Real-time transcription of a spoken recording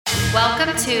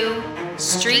Welcome to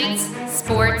Streets,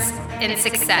 Sports, and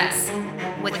Success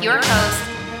with your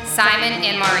hosts, Simon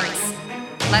and Maurice.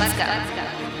 Let's go.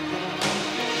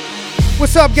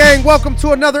 What's up, gang? Welcome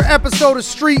to another episode of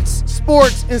Streets,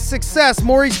 Sports, and Success.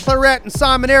 Maurice Claret and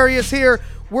Simon Arias here.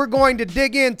 We're going to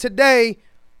dig in today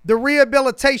the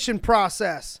rehabilitation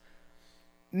process.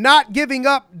 Not giving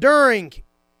up during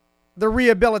the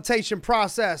rehabilitation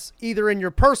process, either in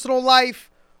your personal life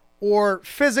or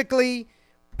physically.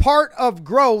 Part of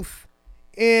growth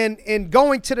in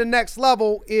going to the next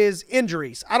level is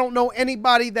injuries. I don't know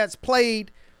anybody that's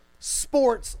played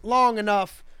sports long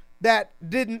enough that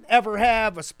didn't ever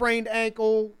have a sprained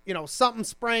ankle, something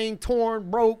sprained, torn,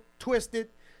 broke, twisted,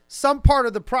 some part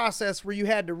of the process where you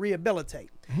had to rehabilitate.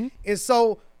 Mm-hmm. And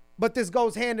so, but this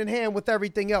goes hand in hand with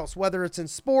everything else, whether it's in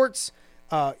sports,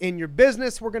 in your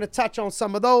business, we're going to touch on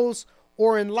some of those,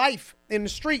 or in life, in the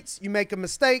streets, you make a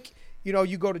mistake. You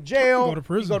go to jail, you go to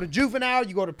prison. You go to juvenile,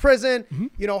 you go to prison.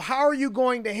 Mm-hmm. How are you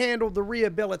going to handle the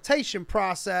rehabilitation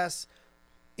process?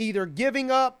 Either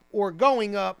giving up or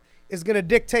going up is going to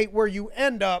dictate where you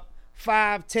end up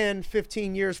 5, 10,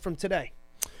 15 years from today.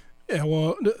 Yeah,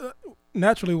 well,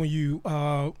 naturally, when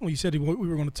you said we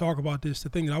were going to talk about this, the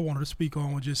thing that I wanted to speak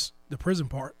on was just the prison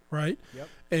part, right? Yep.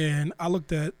 And I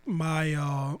looked at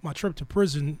my my trip to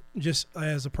prison just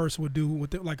as a person would do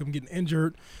with it, like I'm getting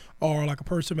injured or like a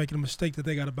person making a mistake that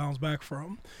they got to bounce back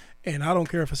from. And I don't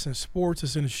care if it's in sports,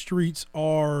 it's in the streets,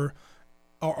 or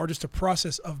just a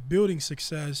process of building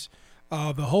success.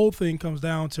 The whole thing comes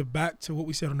down to back to what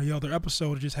we said on the other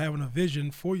episode, of just having a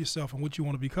vision for yourself and what you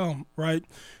want to become, right?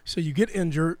 So you get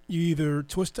injured, you either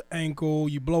twist the ankle,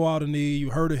 you blow out a knee,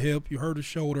 you hurt a hip, you hurt a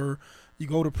shoulder, you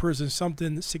go to prison,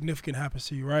 something significant happens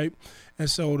to you, right? And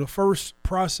so the first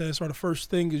process or the first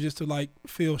thing is just to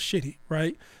feel shitty,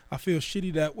 right? I feel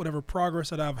shitty that whatever progress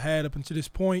that I've had up until this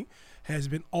point has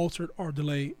been altered or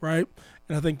delayed, right?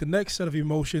 And I think the next set of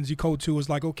emotions you go to is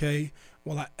okay,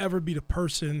 will I ever be the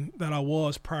person that I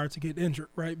was prior to getting injured,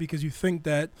 right? Because you think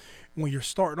that when you're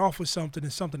starting off with something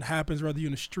and something happens, whether you're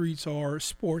in the streets or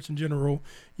sports in general,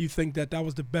 you think that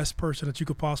was the best person that you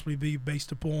could possibly be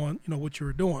based upon, what you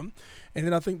were doing. And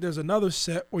then I think there's another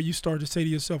set where you start to say to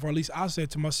yourself, or at least I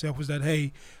said to myself, was that,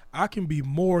 hey, I can be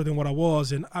more than what I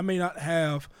was, and I may not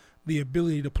have the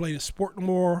ability to play the sport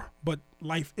more, but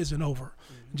life isn't over.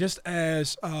 Mm-hmm. Just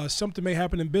as something may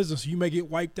happen in business, you may get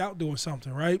wiped out doing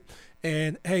something, right?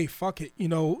 And hey, fuck it,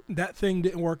 that thing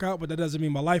didn't work out, but that doesn't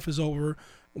mean my life is over.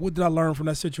 What did I learn from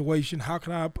that situation? How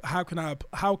can I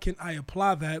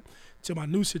apply that to my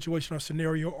new situation or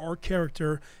scenario or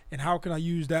character, and how can I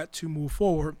use that to move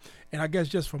forward? And I guess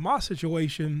just for my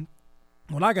situation,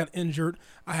 when I got injured,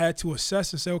 I had to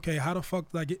assess and say, okay, how the fuck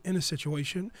did I get in this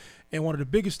situation? And one of the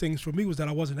biggest things for me was that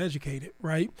I wasn't educated,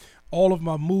 right? All of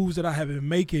my moves that I have been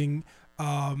making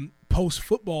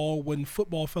post-football, when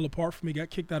football fell apart for me, got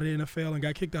kicked out of the NFL and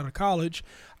got kicked out of college,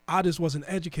 I just wasn't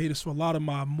educated. So a lot of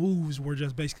my moves were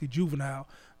just basically juvenile.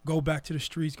 Go back to the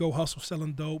streets, go hustle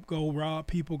selling dope, go rob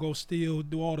people, go steal,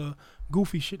 do all the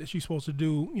goofy shit that you're supposed to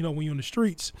do, when you're in the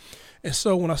streets. And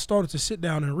so when I started to sit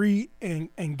down and read and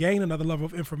gain another level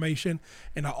of information,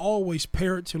 and I always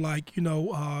pair it to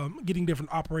getting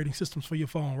different operating systems for your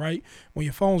phone, right? When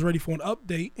your phone's ready for an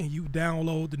update and you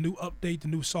download the new update, the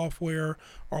new software,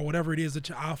 or whatever it is that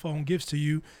your iPhone gives to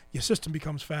you, your system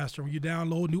becomes faster. When you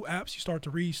download new apps, you start to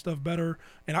read stuff better.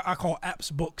 And I call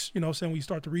apps books, when you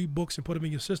start to read books and put them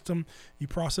in your system, you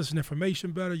processing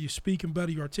information better, you're speaking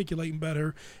better, you're articulating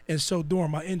better. And so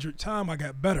during my injured time, I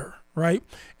got better, right?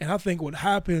 And I think what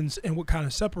happens and what kind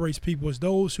of separates people is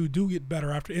those who do get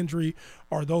better after injury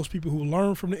are those people who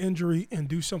learn from the injury and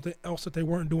do something else that they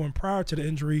weren't doing prior to the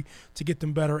injury to get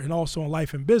them better. And also in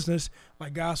life and business,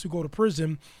 like guys who go to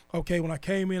prison, okay, when I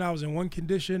came in, I was in one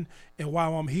condition, and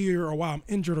while I'm here or while I'm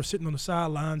injured or sitting on the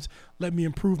sidelines, let me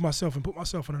improve myself and put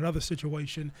myself in another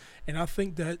situation. And I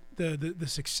think that the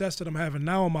success that I'm having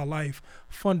now in my life,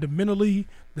 fundamentally,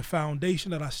 the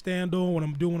foundation that I stand on when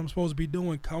I'm doing what I'm supposed to be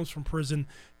doing comes from prison,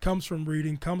 comes from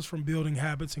reading, comes from building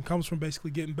habits, and comes from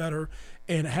basically getting better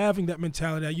and having that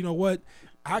mentality that, you know what,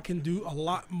 I can do a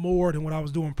lot more than what I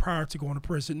was doing prior to going to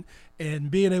prison, and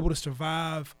being able to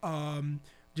survive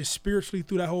just spiritually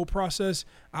through that whole process.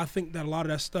 I think that a lot of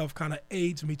that stuff kind of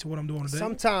aids me to what I'm doing today.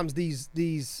 Sometimes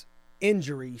these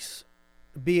injuries,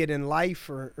 be it in life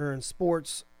or in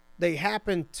sports, they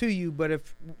happen to you, but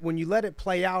when you let it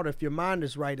play out, if your mind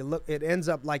is right, it ends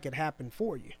up like it happened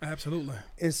for you. Absolutely.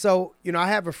 And so, I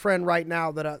have a friend right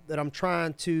now that I'm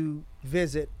trying to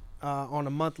visit on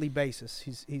a monthly basis.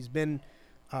 He's been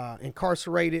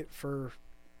incarcerated for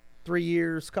 3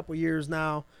 years, couple years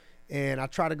now, and I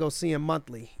try to go see him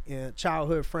monthly. A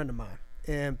childhood friend of mine,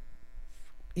 and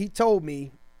he told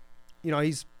me,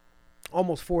 he's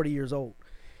almost 40 years old.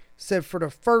 Said for the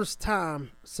first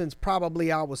time since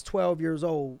probably I was 12 years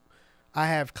old, I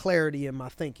have clarity in my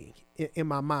thinking, in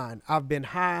my mind. I've been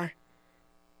high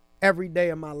every day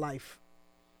of my life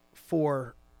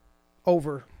for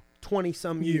over 20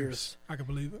 some years. I can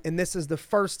believe it. And this is the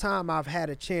first time I've had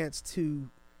a chance to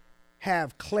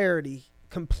have clarity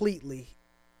completely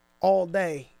all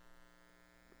day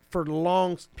for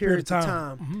long periods of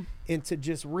time, mm-hmm. and to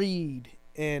just read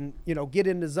and, get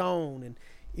in the zone. And,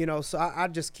 so I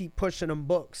just keep pushing them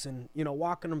books and,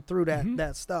 walking them through that, mm-hmm.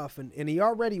 that stuff. And he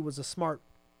already was a smart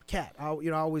cat. I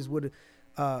always would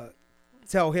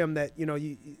tell him that,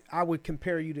 I would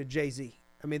compare you to Jay-Z.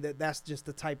 I mean, that's just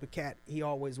the type of cat he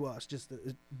always was, just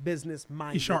a business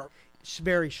minded. He's sharp.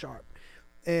 Very sharp.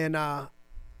 And I'm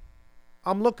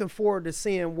looking forward to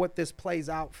seeing what this plays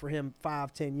out for him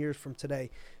 5-10 years from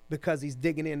today, because he's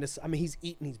digging in this. I mean, he's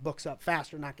eating these books up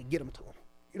faster than I can get them to him.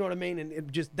 You know what I mean?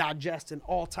 And just digesting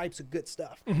all types of good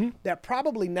stuff mm-hmm. that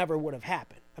probably never would have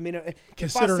happened. I mean,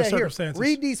 Consider if I the said, here,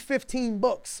 read these 15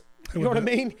 books, you know what I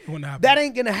mean? That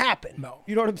ain't going to happen. No.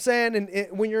 You know what I'm saying?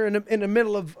 And when you're in the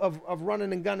middle of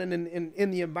running and gunning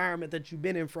in the environment that you've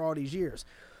been in for all these years.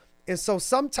 And so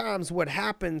sometimes what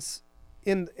happens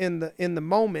in the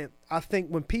moment, I think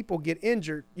when people get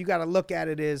injured, you got to look at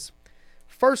it as,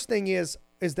 first thing is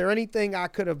there anything I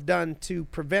could have done to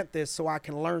prevent this so I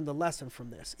can learn the lesson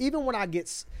from this? Even when I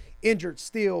get injured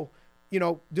still,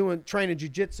 doing training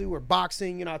jiu-jitsu or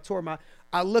boxing,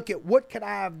 I look at what could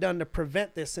I have done to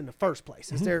prevent this in the first place?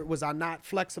 Mm-hmm. Was I not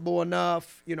flexible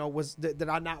enough? Did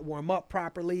I not warm up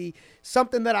properly?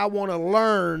 Something that I want to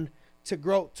learn to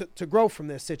grow from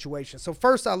this situation. So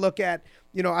first I look at,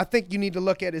 I think you need to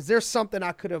look at, is there something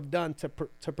I could have done to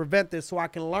prevent this so I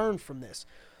can learn from this?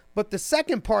 But the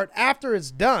second part, after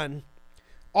it's done,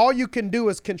 all you can do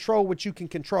is control what you can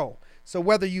control. So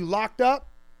whether you locked up,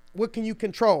 what can you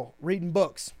control? Reading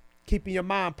books, keeping your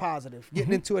mind positive, getting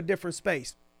mm-hmm. into a different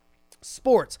space.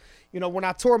 Sports. When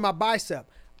I tore my bicep,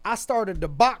 I started to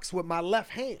box with my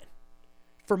left hand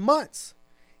for months.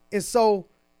 And so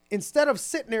instead of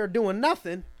sitting there doing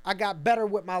nothing, I got better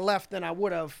with my left than I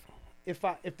would have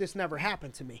if this never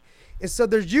happened to me. And so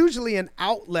there's usually an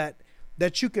outlet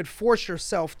that you could force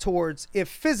yourself towards. If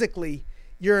physically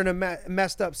you're in a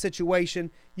messed up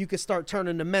situation, you can start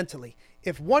turning to mentally.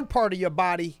 If one part of your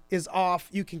body is off,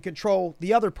 you can control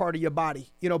the other part of your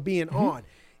body, being mm-hmm. on.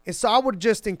 And so I would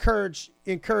just encourage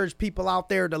people out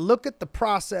there to look at the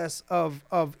process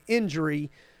of injury,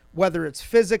 whether it's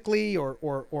physically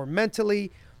or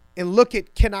mentally, and look at,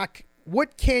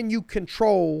 what can you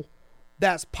control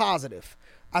that's positive?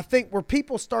 I think where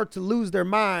people start to lose their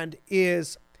mind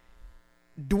is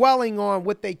dwelling on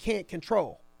what they can't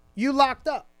control. You locked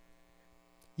up.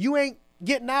 You ain't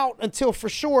getting out until for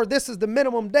sure this is the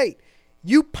minimum date.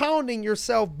 You pounding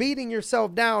yourself, beating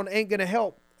yourself down ain't going to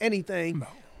help anything. No.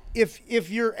 If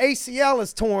your ACL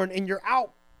is torn and you're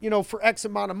out, for X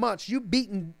amount of months, you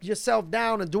beating yourself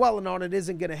down and dwelling on it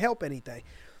isn't going to help anything.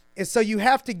 And so you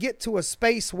have to get to a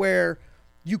space where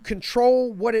you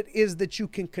control what it is that you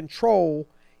can control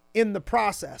in the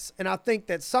process. And I think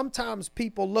that sometimes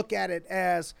people look at it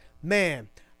as, man,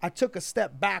 I took a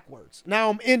step backwards. Now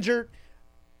I'm injured,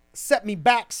 set me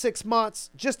back 6 months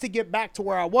just to get back to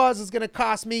where I was. It's going to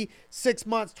cost me 6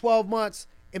 months, 12 months,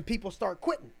 and people start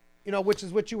quitting, which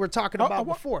is what you were talking about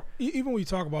before. Even when you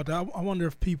talk about that, I wonder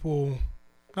if people,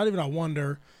 not even I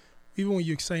wonder, even when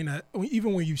you're saying that,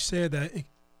 even when you said that,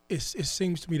 it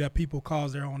seems to me that people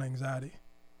cause their own anxiety.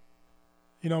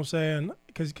 You know what I'm saying?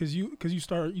 Because you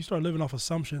start living off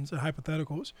assumptions and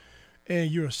hypotheticals, and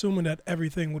you're assuming that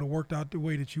everything would have worked out the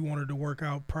way that you wanted to work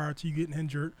out prior to you getting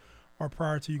injured or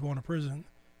prior to you going to prison,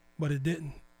 but it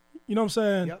didn't. You know what I'm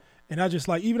saying? Yep. And I just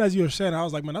even as you were saying, I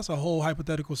was like, man, that's a whole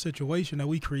hypothetical situation that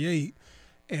we create,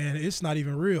 and it's not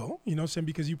even real. You know what I'm saying?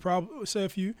 Because you probably say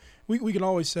we can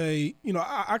always say,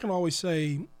 I can always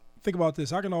say, think about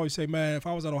this. I can always say, man, if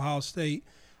I was at Ohio State,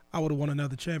 I would have won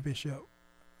another championship.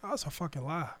 That's a fucking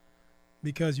lie,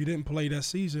 because you didn't play that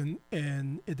season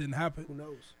and it didn't happen. Who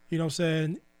knows? You know what I'm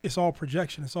saying? It's all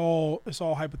projection. It's all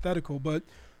hypothetical. But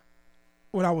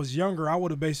when I was younger, I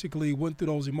would have basically went through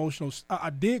those emotional.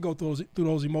 I did go through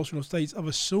those emotional states of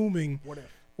assuming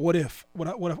what if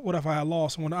I had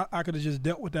lost, when I could have just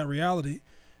dealt with that reality.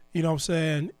 You know what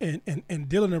I'm saying? And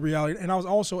dealing in reality. And I was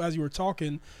also, as you were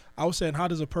talking, I was saying, how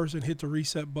does a person hit the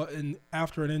reset button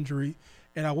after an injury?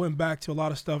 And I went back to a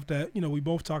lot of stuff that, we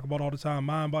both talk about all the time,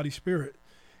 mind, body, spirit.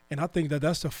 And I think that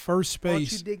that's the first space. Why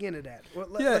don't you dig into that? Well,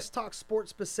 let's talk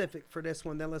sports specific for this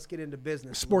one. Then let's get into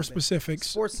business. Sports specifics.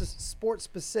 Sports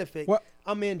specific. What?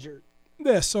 I'm injured.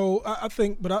 Yeah. So I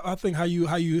think how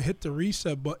you hit the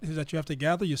reset button is that you have to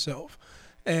gather yourself,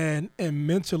 and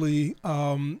mentally.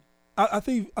 I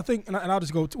think, and I'll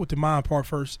just go with the mind part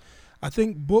first. I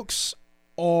think books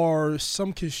are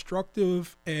some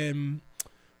constructive and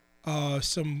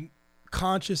some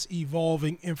conscious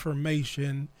evolving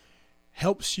information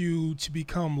helps you to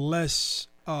become less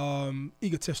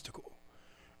egotistical,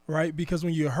 right? Because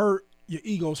when you're hurt, your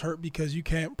ego's hurt because you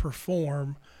can't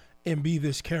perform and be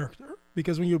this character.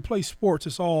 Because when you play sports,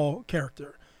 it's all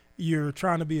character. You're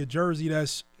trying to be a jersey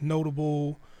that's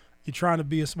notable. You're trying to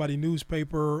be a somebody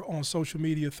newspaper on social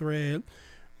media thread.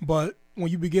 But when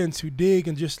you begin to dig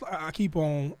and just, I keep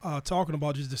on talking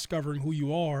about just discovering who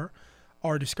you are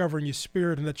or discovering your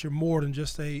spirit and that you're more than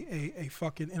just a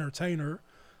fucking entertainer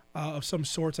of some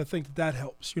sorts, I think that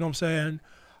helps. You know what I'm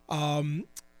saying?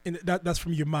 And that's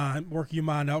from your mind, working your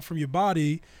mind out. From your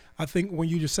body, I think when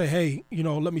you just say, hey,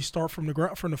 let me start from the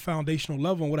ground, from the foundational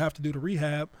level and what I have to do to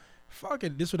rehab, fuck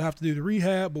it, this would have to do to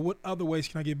rehab, but what other ways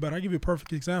can I get better? I'll give you a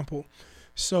perfect example.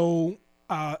 So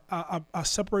I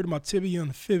separated my tibia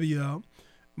and fibia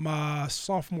my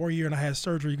sophomore year, and I had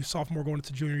surgery sophomore going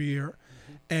into junior year.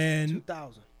 And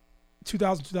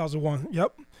 2001,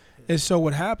 yep. And so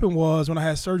what happened was when I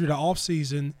had surgery the off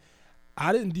season,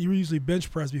 I didn't usually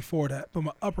bench press before that, but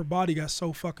my upper body got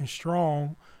so fucking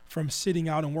strong from sitting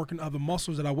out and working other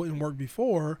muscles that I wouldn't work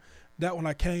before that when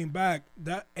I came back,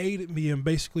 that aided me in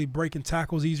basically breaking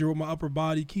tackles easier with my upper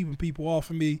body, keeping people off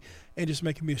of me, and just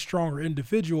making me a stronger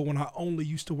individual when I only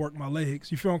used to work my legs.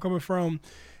 You feel where I'm coming from?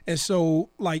 And so,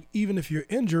 like, even if you're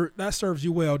injured, that serves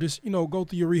you well. Just, go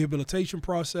through your rehabilitation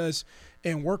process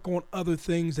and work on other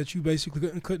things that you basically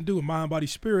couldn't do in mind, body,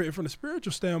 spirit. And from the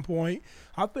spiritual standpoint,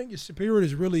 I think your spirit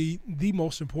is really the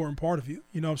most important part of you.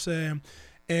 You know what I'm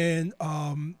saying?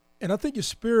 And I think your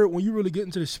spirit, when you really get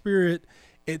into the spirit,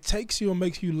 it takes you and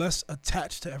makes you less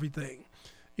attached to everything.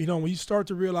 When you start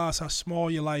to realize how small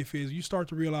your life is, you start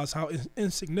to realize how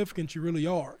insignificant you really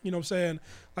are. You know what I'm saying?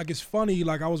 Like, it's funny,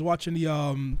 like I was watching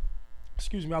I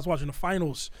was watching the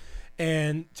finals,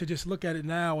 and to just look at it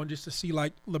now and just to see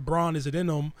like LeBron, is it in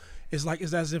him? It's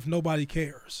as if nobody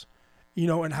cares.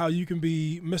 And how you can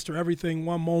be Mr. Everything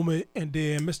one moment and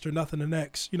then Mr. Nothing the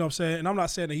next. You know what I'm saying? And I'm not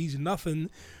saying that he's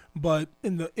nothing, but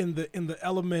in the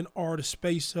element or the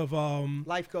space of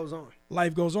life goes on.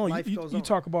 Life goes on. You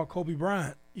talk about Kobe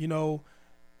Bryant.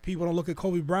 People don't look at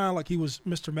Kobe Bryant like he was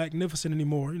Mr. Magnificent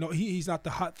anymore. He's not the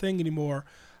hot thing anymore.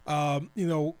 I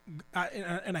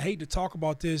hate to talk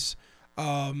about this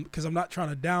because I'm not trying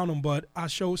to down him, but I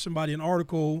showed somebody an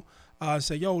article.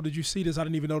 Say, yo, did you see this? I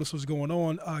didn't even know this was going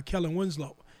on. Kellen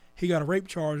Winslow, he got a rape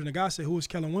charge, and the guy said, who is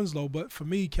Kellen Winslow? But for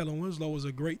me, Kellen Winslow was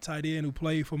a great tight end who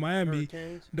played for Miami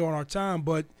during our time.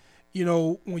 But,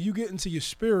 when you get into your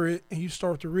spirit and you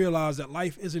start to realize that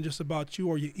life isn't just about you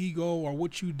or your ego or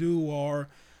what you do or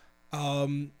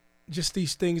just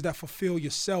these things that fulfill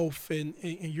yourself and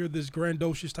you're this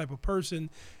grandiose type of person,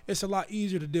 it's a lot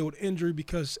easier to deal with injury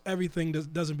because everything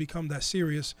doesn't become that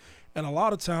serious. And a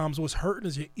lot of times what's hurting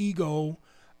is your ego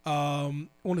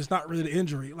when it's not really the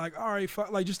injury. Like, all right,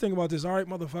 just think about this. All right,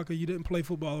 motherfucker, you didn't play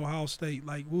football at Ohio State.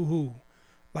 Like, woohoo.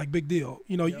 Like, big deal.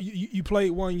 Yep. You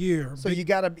played 1 year. So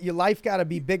your life gotta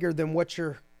be bigger than what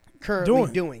you're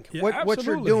currently doing. Yeah, what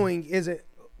you're doing isn't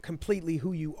completely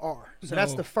who you are. So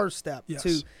that's the first step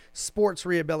to sports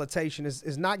rehabilitation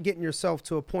is not getting yourself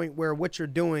to a point where what you're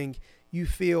doing you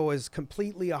feel is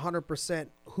completely 100%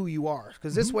 who you are.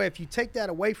 Because this way, if you take that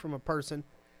away from a person,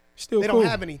 they don't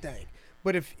have anything.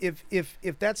 But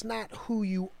if that's not who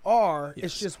you are,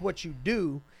 it's just what you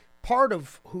do, part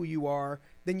of who you are,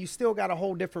 then you still got a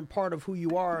whole different part of who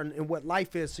you are and what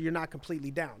life is, so you're not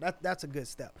completely down. That's a good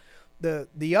step.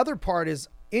 The other part is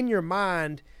in your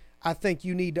mind. I think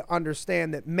you need to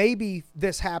understand that maybe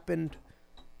this happened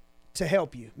to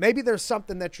help you. Maybe there's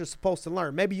something that you're supposed to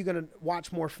learn. Maybe you're going to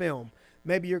watch more film.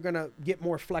 Maybe you're going to get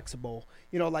more flexible.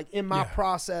 Like in my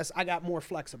process, I got more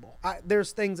flexible.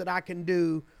 There's things that I can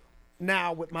do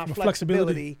now with my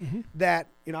flexibility that,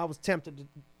 I was tempted to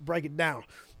break it down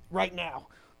right now.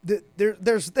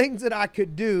 There's things that I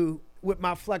could do with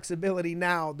my flexibility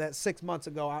now that 6 months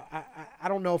ago, I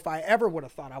don't know if I ever would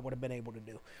have thought I would have been able to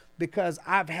do, because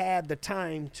I've had the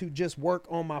time to just work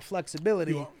on my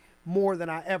flexibility more than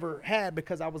I ever had,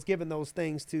 because I was giving those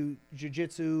things to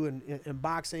jiu-jitsu and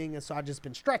boxing. And so I've just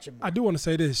been stretching more. I do want to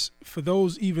say this for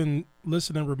those even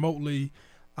listening remotely.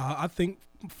 I think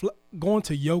going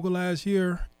to yoga last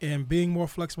year and being more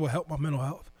flexible helped my mental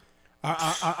health.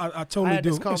 I totally I had do.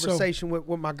 this conversation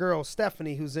with my girl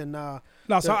Stephanie, who's in So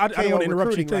I didn't want to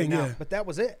interrupt your thing, now, but that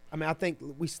was it. I mean, I think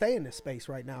we stay in this space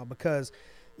right now because,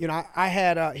 I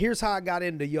had here's how I got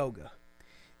into yoga,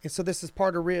 and so this is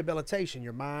part of rehabilitation: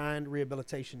 your mind,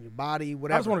 rehabilitation, your body,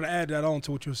 whatever. I just wanted to add that on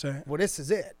to what you were saying. Well, this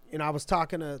is it. I was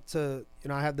talking to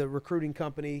I have the recruiting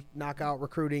company, Knockout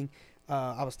Recruiting.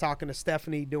 I was talking to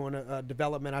Stephanie doing a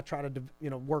development. I try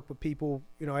to work with people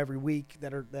every week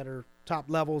that are top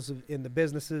levels in the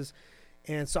businesses,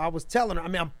 and so I was telling her. I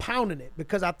mean, I'm pounding it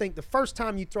because I think the first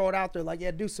time you throw it out there, like,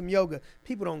 yeah, do some yoga,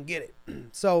 people don't get it.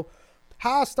 So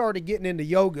how I started getting into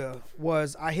yoga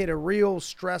was I hit a real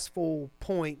stressful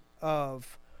point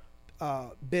of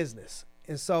business,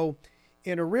 and so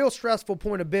in a real stressful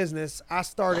point of business, I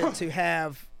started to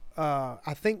have.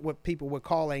 I think what people would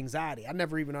call anxiety. I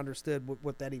never even understood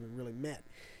what that even really meant.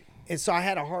 And so I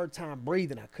had a hard time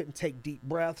breathing. I couldn't take deep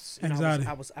breaths. Anxiety.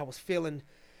 I was feeling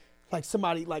like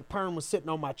somebody, like perm was sitting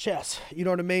on my chest. You know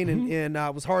what I mean? Mm-hmm. And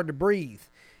it was hard to breathe.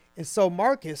 And so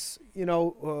Marcus,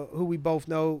 who we both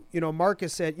know,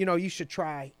 Marcus said, you should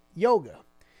try yoga.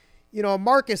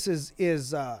 Marcus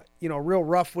is real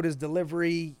rough with his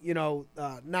delivery,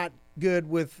 not good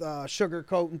with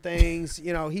sugarcoating things.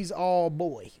 He's all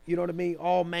boy, you know what I mean?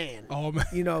 All man.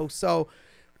 So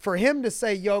for him to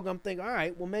say yoga, I'm thinking, all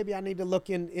right, well, maybe I need to look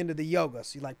into the yoga.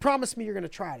 So you're like, promise me you're going to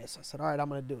try this. I said, all right, I'm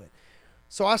going to do it.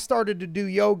 So I started to do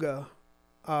yoga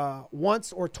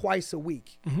once or twice a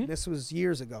week. Mm-hmm. This was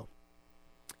years ago.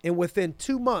 And within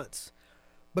 2 months,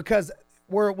 because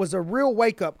where it was a real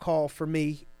wake-up call for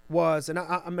me was, and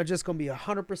I'm just going to be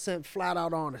 100% flat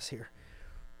out honest here.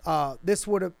 This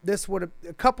would have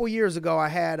a couple years ago, I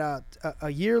had a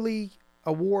yearly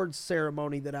awards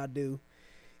ceremony that I do,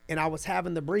 and I was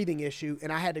having the breathing issue,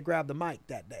 and I had to grab the mic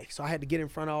that day. So I had to get in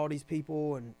front of all these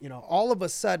people, and all of a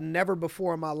sudden, never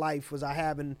before in my life was I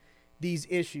having these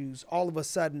issues. All of a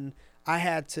sudden, I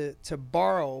had to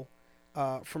borrow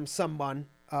from someone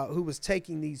who was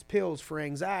taking these pills for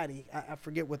anxiety. I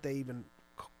forget what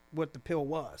the pill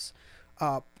was,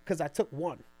 because I took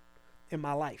one in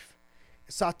my life.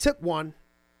 So I took one,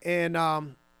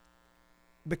 and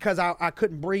because I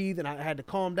couldn't breathe and I had to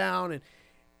calm down. And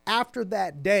after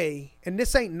that day, and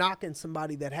this ain't knocking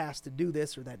somebody that has to do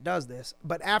this or that does this,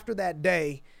 but after that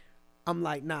day, I'm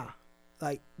like, nah,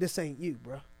 like, this ain't you,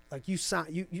 bro. Like, you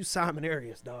Simon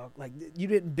Arias, dog. Like, you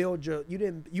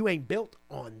ain't built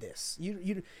on this.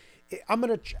 I'm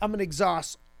gonna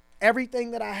exhaust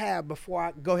everything that I have before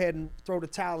I go ahead and throw the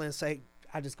towel in and say,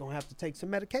 I just gonna have to take some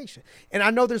medication. And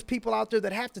I know there's people out there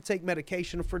that have to take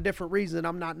medication for different reasons, and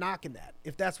I'm not knocking that.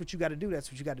 If that's what you got to do, that's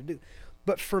what you got to do.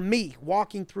 But for me,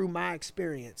 walking through my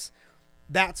experience,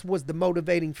 that was the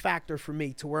motivating factor for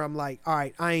me to where I'm like, all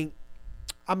right, I'm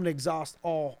gonna exhaust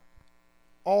all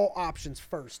options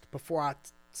first before I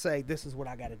say this is what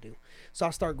I got to do. So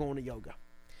I start going to yoga,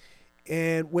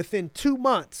 and within 2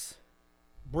 months,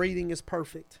 breathing is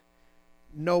perfect.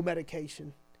 No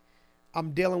medication.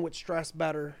 I'm dealing with stress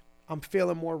better. I'm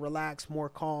feeling more relaxed, more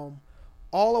calm.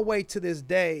 All the way to this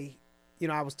day,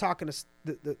 I was talking to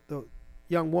the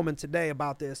young woman today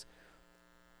about this.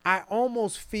 I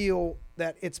almost feel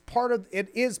that it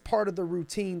is part of the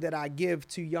routine that I give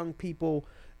to young people,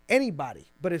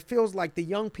 anybody, but it feels like the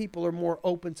young people are more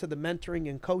open to the mentoring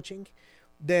and coaching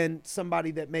than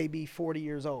somebody that may be 40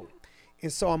 years old.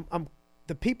 And so I'm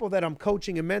the people that I'm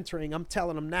coaching and mentoring, I'm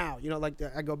telling them now, like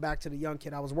I go back to the young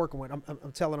kid I was working with.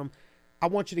 I'm telling them, I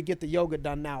want you to get the yoga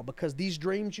done now, because these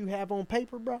dreams you have on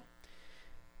paper, bro,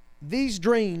 these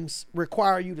dreams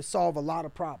require you to solve a lot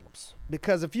of problems.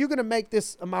 Because if you're going to make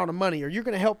this amount of money, or you're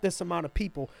going to help this amount of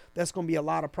people, that's going to be a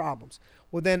lot of problems.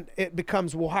 Well, then it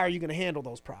becomes, well, how are you going to handle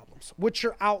those problems? What's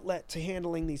your outlet to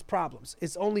handling these problems?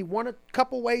 It's only a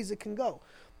couple ways it can go.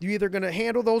 You're either going to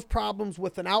handle those problems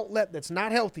with an outlet that's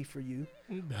not healthy for you,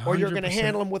 100%. Or you're going to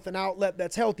handle them with an outlet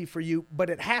that's healthy for you,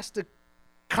 but it has to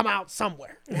come out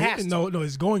somewhere. It has to. No,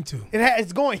 it's going to.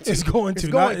 It's going to. It's going to.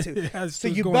 It's going to. So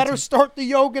you better start the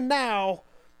yoga now.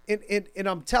 And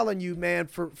I'm telling you, man,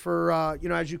 for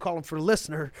as you call them, for the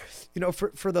listener,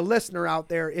 for the listener out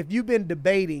there, if you've been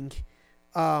debating,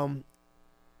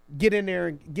 get in there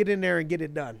and get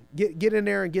it done. Get in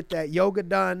there and get that yoga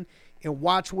done. And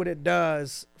watch what it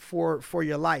does for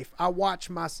your life. I watch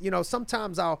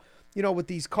sometimes I'll, with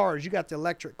these cars, you got the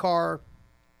electric car,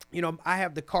 I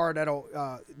have the car that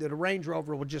a Range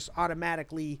Rover will just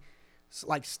automatically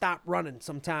like stop running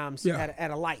sometimes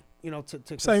at a light, to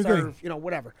conserve,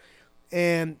 whatever.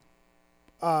 And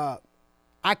I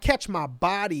catch my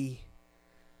body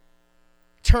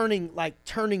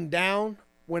turning down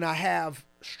when I have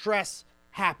stress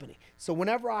happening. So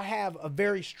whenever I have a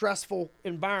very stressful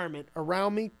environment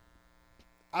around me,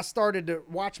 I started to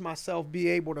watch myself be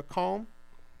able to calm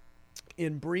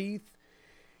and breathe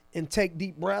and take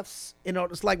deep breaths. You know,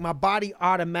 it's like my body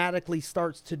automatically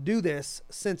starts to do this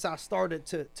since I started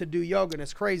to do yoga. And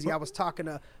it's crazy. I was talking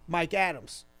to Mike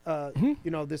Adams, you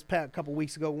know, this past couple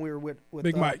weeks ago when we were with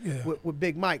Big Mike, yeah. with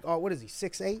Big Mike. Oh, what is he,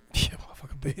 6'8"? Yeah,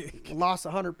 motherfucker big. Lost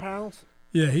 100 pounds.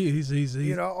 Yeah, he's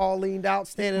You know, all leaned out,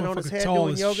 standing on his head tall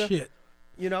doing as yoga. Shit.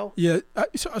 You know? Yeah,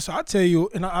 so I tell you,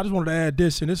 and I just wanted to add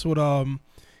this, and this would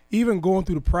even going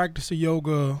through the practice of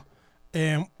yoga,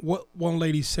 and what one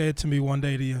lady said to me one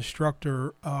day, the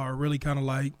instructor, really kind of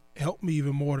like helped me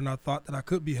even more than I thought that I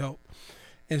could be helped.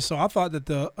 And so I thought that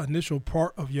the initial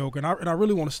part of yoga, and I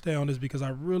really want to stay on this because I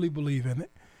really believe in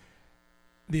it.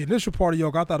 The initial part of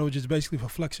yoga, I thought it was just basically for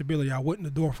flexibility. I went in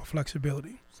the door for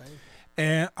flexibility. Same.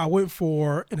 And I went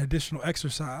for an additional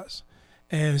exercise.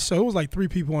 And so it was like 3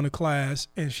 people in the class,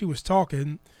 and she was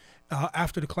talking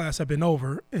after the class had been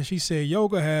over, and she said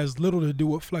yoga has little to do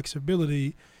with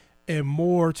flexibility and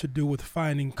more to do with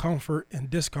finding comfort and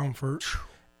discomfort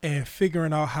and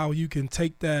figuring out how you can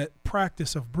take that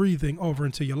practice of breathing over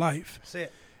into your life. That's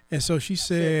it. And so she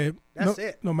said, That's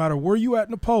it. No matter where you at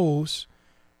in the pose,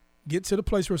 get to the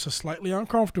place where it's slightly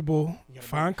uncomfortable,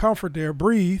 find comfort there,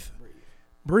 breathe,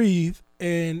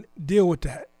 and deal with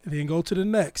that. And then go to the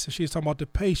next. And she's talking about the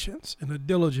patience and the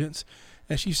diligence.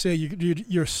 And she said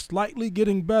you're slightly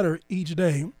getting better each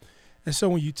day. And so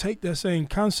when you take that same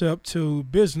concept to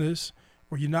business,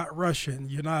 where you're not rushing,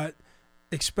 you're not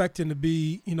expecting to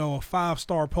be, you know, a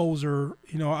 5-star poser.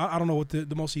 You know, I don't know what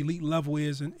the most elite level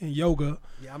is in yoga.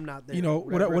 Yeah, I'm not there. You know,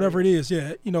 whatever it is.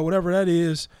 Yeah, you know, whatever that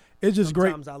is, it's just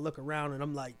great. Sometimes I look around and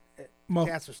I'm like,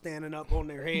 cats are standing up on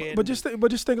their head. But just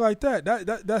think like that.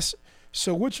 That's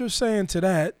so. What you're saying to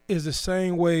that is the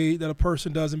same way that a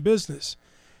person does in business.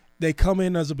 They come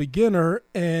in as a beginner,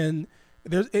 and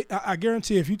I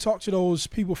guarantee if you talk to those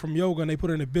people from yoga and they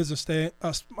put it in a business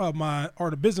mind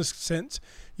or the business sense,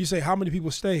 you say how many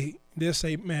people stayed. They'll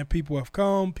say, man, people have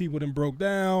come, people then broke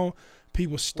down,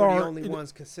 people start. We're the only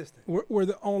ones consistent. We're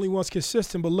the only ones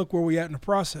consistent, but look where we at in the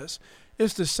process.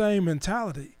 It's the same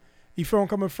mentality. You feel where I'm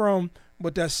coming from?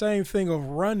 But that same thing of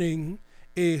running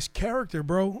is character,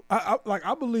 bro.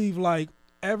 I believe like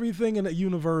everything in the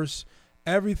universe,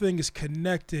 everything is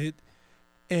connected,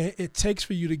 and it takes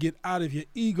for you to get out of your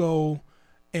ego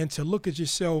and to look at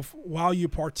yourself while you're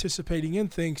participating in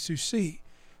things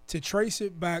to trace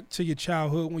it back to your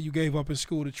childhood when you gave up in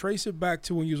school, to trace it back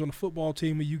to when you was on the football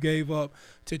team and you gave up,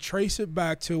 to trace it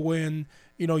back to when,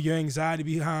 you know, your anxiety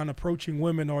behind approaching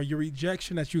women or your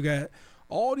rejection that you got.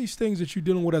 All these things that you're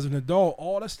dealing with as an adult,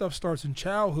 all that stuff starts in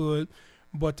childhood,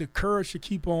 but the courage to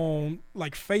keep on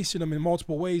like facing them in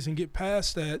multiple ways and get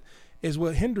past that is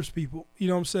what hinders people. You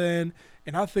know what I'm saying?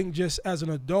 And I think just as an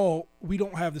adult, we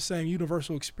don't have the same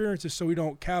universal experiences, so we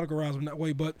don't categorize them that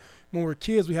way. But when we're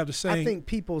kids, we have the same. I think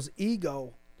people's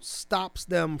ego stops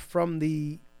them from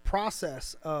the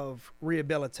process of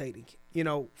rehabilitating. You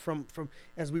know, from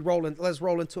as we roll in, let's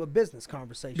roll into a business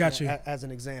conversation. Gotcha. As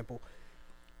an example.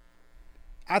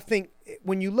 I think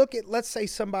when you look at, let's say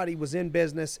somebody was in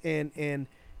business and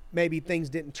maybe things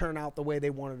didn't turn out the way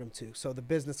they wanted them to. So the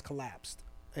business collapsed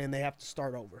and they have to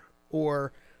start over,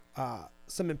 or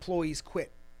some employees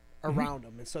quit around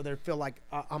them. And so they feel like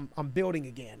I'm building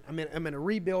again. I'm in a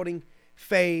rebuilding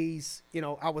phase. You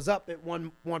know, I was up at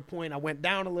one point, I went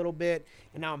down a little bit,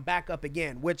 and now I'm back up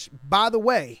again, which, by the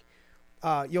way,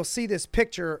 you'll see this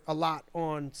picture a lot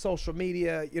on social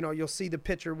media. You know, you'll see the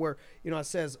picture where, you know, it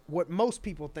says what most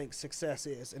people think success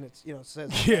is. And it's, you know, it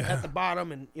says at the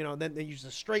bottom, and, you know, then they use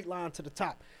a straight line to the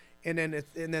top. And then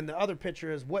the other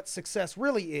picture is what success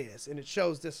really is. And it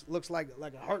shows this, looks like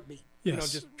a heartbeat, you know,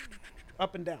 just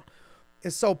up and down.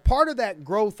 And so part of that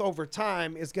growth over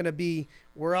time is going to be,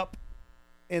 we're up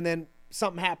and then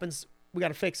something happens. We got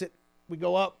to fix it. We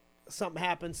go up, something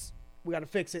happens. We got to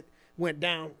fix it. Went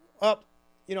down, up.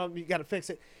 You know, you got to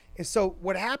fix it. And so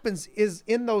what happens is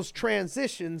in those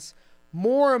transitions,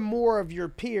 more and more of your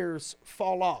peers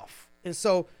fall off. And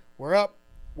so we're up,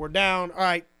 we're down. All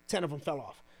right, 10 of them fell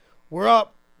off. We're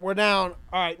up, we're down.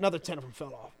 All right, another 10 of them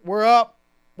fell off. We're up,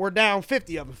 we're down.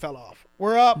 50 of them fell off.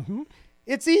 We're up. Mm-hmm.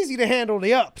 It's easy to handle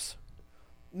the ups.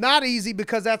 Not easy,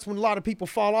 because that's when a lot of people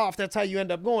fall off. That's how you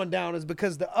end up going down, is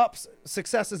because the ups,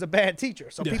 success is a bad teacher.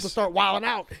 So people start wilding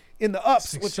out in the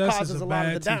ups, which causes a lot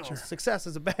of the downs. Success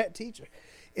is a bad teacher.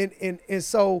 And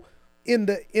so in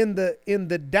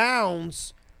the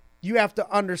downs, you have to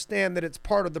understand that it's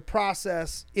part of the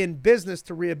process in business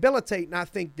to rehabilitate. And I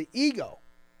think the ego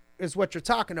is what you're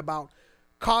talking about,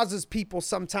 causes people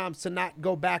sometimes to not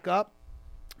go back up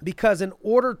Because in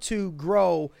order to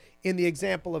grow in the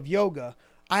example of yoga,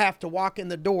 I have to walk in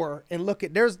the door and look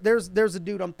at, there's a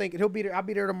dude I'm thinking, I'll be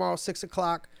there tomorrow,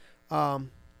 6:00.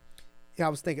 I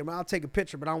was thinking, I'll take a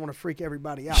picture, but I don't want to freak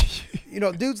everybody out.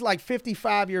 Dude's like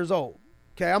 55 years old.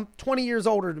 Okay. I'm 20 years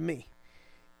older than me.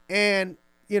 And,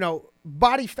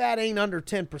 body fat ain't under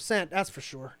 10%. That's for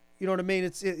sure. You know what I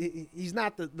mean? He's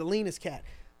not the leanest cat,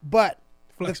 but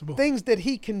flexible. The things that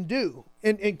he can do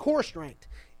in core strength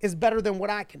is better than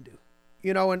what I can do,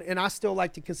 and I still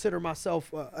like to consider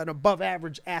myself an above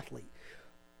average athlete.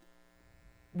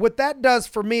 What that does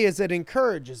for me is it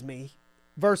encourages me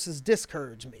versus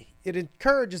discourage me. It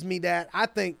encourages me that I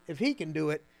think if he can do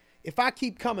it, if I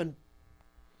keep coming,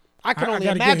 I can only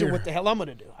imagine what the hell I'm going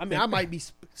to do. I mean, I might be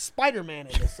Spider-Man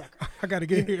in this sucker. I got to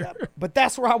get here. But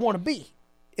that's where I want to be.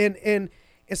 And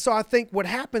so I think what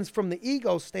happens from the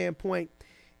ego standpoint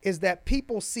is that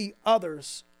people see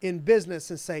others in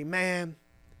business and say, man,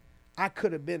 I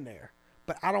could have been there,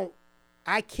 but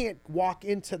I can't walk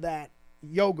into that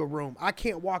yoga room. I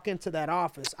can't walk into that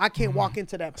office. I can't walk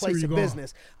into that place of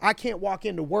business. I can't walk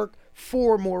into work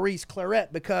for Maurice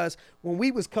Claret, because when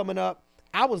we was coming up,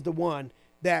 I was the one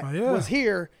that was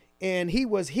here, and he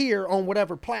was here on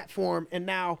whatever platform, and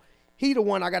now he the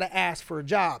one I got to ask for a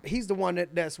job. He's the one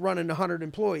that's running 100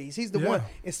 employees. He's the one.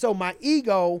 And so my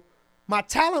ego, my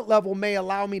talent level may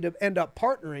allow me to end up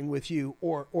partnering with you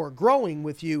or growing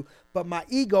with you, but my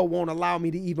ego won't allow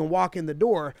me to even walk in the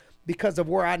door because of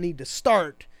where I need to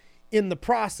start in the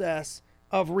process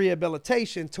of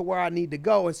rehabilitation to where I need to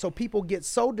go. And so people get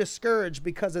so discouraged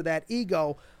because of that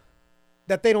ego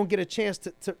that they don't get a chance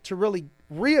to really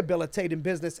rehabilitate in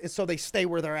business, and so they stay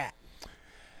where they're at.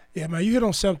 Yeah, man, you hit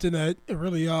on something that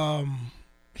really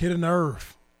hit a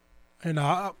nerve. And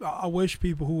I wish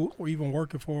people who were even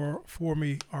working for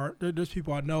me, or there's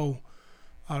people I know,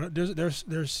 I've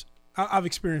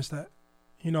experienced that,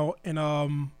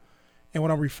 and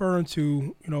what I'm referring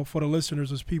to, for the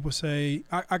listeners, is people say,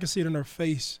 I can see it in their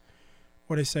face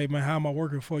where they say, man, how am I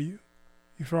working for you?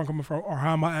 You feel I'm coming from, or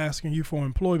how am I asking you for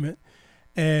employment?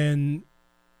 And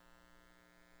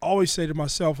I always say to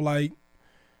myself, like,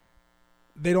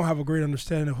 they don't have a great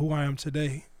understanding of who I am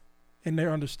today. And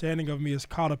their understanding of me is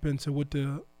caught up into what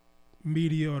the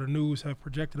media or the news have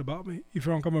projected about me. You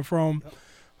feel I'm coming from?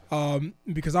 Yep.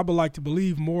 Because I would like to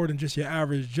believe more than just your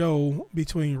average Joe,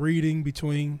 between reading,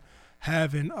 between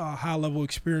having high-level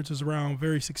experiences around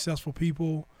very successful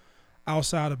people,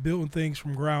 outside of building things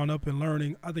from ground up and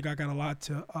learning. I think I got a lot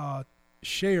to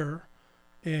share,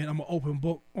 and I'm an open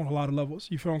book on a lot of levels.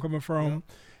 You feel I'm coming from? Yep.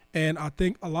 And I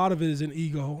think a lot of it is an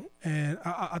ego. And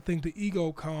I think the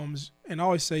ego comes, and I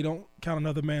always say don't count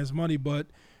another man's money, but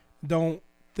don't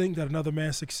think that another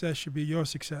man's success should be your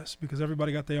success, because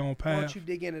everybody got their own path. Why don't you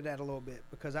dig into that a little bit?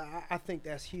 Because I think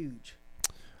that's huge.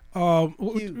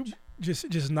 Huge.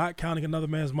 Just not counting another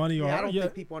man's money. Yeah, I don't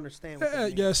think people understand what that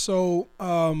means. Yeah, so,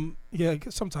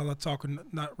 sometimes I talk and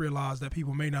not realize that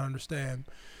people may not understand.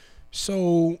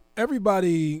 So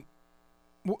everybody,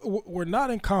 we're not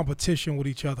in competition with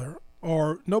each other,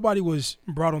 or nobody was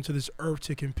brought onto this earth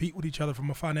to compete with each other from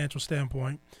a financial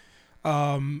standpoint.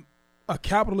 A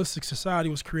capitalistic society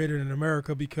was created in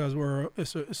America because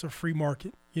it's a free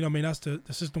market. That's the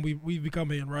system we've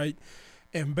become in, right?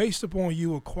 And based upon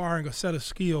you acquiring a set of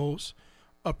skills,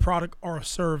 a product or a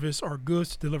service or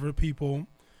goods to deliver to people,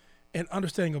 and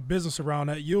understanding a business around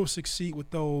that, you'll succeed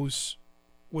with those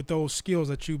skills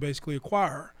that you basically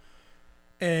acquire.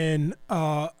 And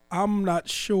I'm not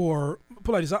sure,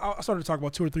 put like this, I started to talk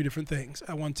about 2 or 3 different things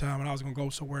at one time, and I was going to go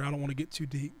somewhere, and I don't want to get too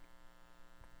deep.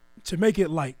 To make it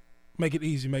light, make it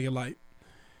easy, make it light.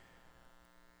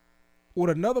 What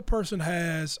another person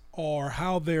has, or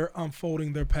how they're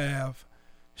unfolding their path,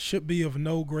 should be of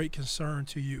no great concern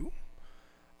to you.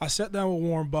 I sat down with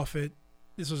Warren Buffett,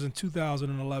 this was in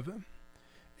 2011,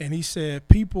 and he said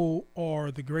people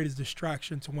are the greatest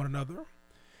distraction to one another.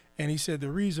 And he said the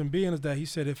reason being is that, he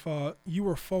said, if you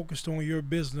were focused on your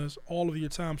business, all of your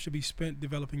time should be spent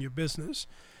developing your business.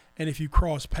 And if you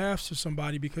cross paths to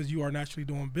somebody because you are naturally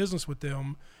doing business with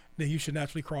them, then you should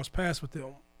naturally cross paths with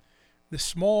them. The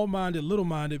small-minded,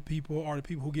 little-minded people are the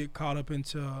people who get caught up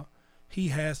into, he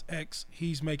has X,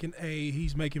 he's making A,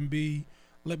 he's making B,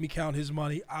 let me count his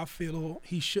money. I feel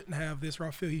he shouldn't have this, or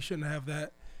I feel he shouldn't have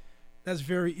that. That's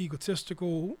very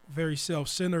egotistical, very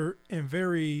self-centered, and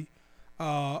very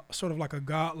sort of like a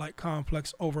godlike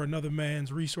complex over another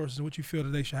man's resources and what you feel that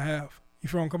they should have. You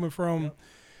feel where I'm coming from? Yep.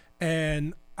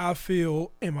 And I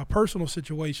feel in my personal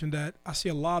situation that I see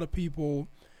a lot of people,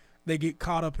 they get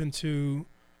caught up into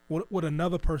what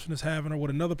another person is having, or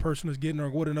what another person is getting, or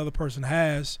what another person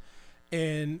has.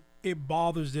 And it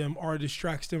bothers them or it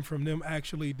distracts them from them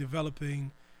actually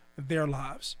developing their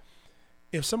lives.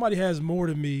 If somebody has more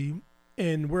than me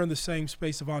and we're in the same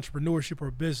space of entrepreneurship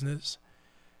or business,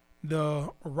 the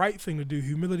right thing to do,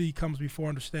 humility comes before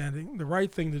understanding. The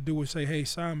right thing to do is say, hey,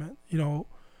 Simon,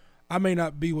 I may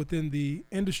not be within the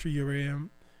industry you're in,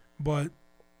 but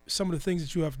some of the things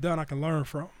that you have done, I can learn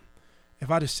from. If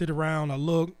I just sit around, I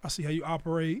look, I see how you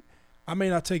operate, I may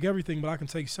not take everything, but I can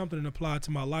take something and apply it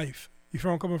to my life. You feel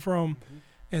where I'm coming from? Mm-hmm.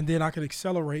 And then I can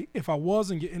accelerate. If I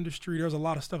was in your industry, there's a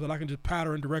lot of stuff that I can just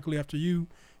pattern directly after you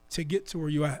to get to where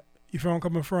you at. You feel where I'm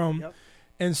coming from? Yep.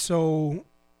 And so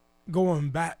going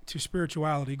back to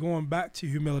spirituality, going back to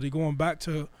humility, going back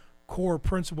to core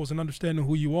principles and understanding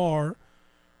who you are,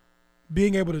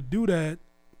 being able to do that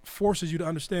forces you to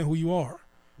understand who you are.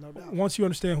 No doubt. Once you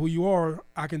understand who you are,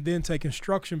 I can then take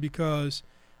instruction because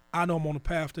I know I'm on a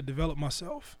path to develop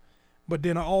myself. But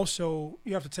then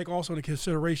you have to take also into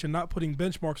consideration not putting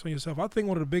benchmarks on yourself. I think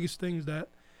one of the biggest things that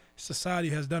society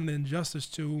has done an injustice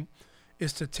to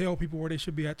is to tell people where they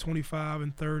should be at 25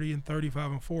 and 30 and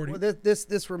 35 and 40. Well,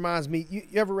 this reminds me, you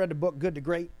ever read the book Good to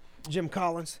Great, Jim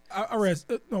Collins? I read,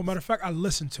 no, matter of fact, I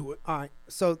listened to it. All right.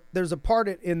 So there's a part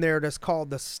in there that's called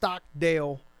the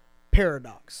Stockdale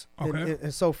Paradox. Okay.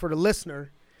 And so for the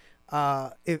listener,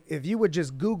 if you would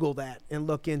just Google that and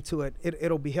look into it,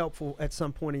 it'll be helpful at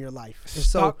some point in your life. And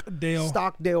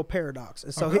Stockdale Paradox.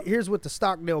 And so here's what the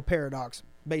Stockdale Paradox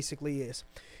basically is.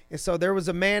 And so there was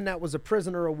a man that was a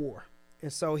prisoner of war.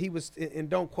 And so he was, and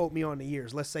don't quote me on the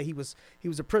years. Let's say he was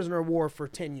a prisoner of war for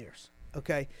 10 years.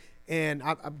 Okay. And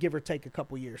I'll give or take a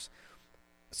couple years.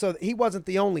 So he wasn't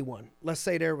the only one. Let's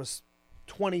say there was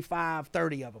 25,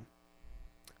 30 of them.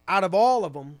 Out of all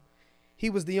of them, he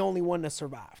was the only one that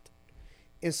survived.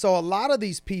 And so a lot of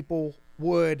these people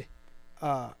would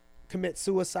commit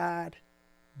suicide,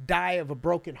 die of a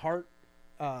broken heart,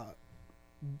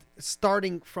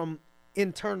 starting from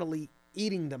internally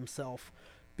eating themselves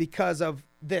because of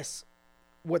this,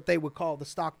 what they would call the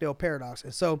Stockdale Paradox.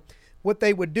 And so what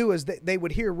they would do is they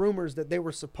would hear rumors that they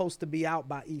were supposed to be out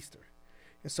by Easter.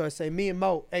 And so I say, me and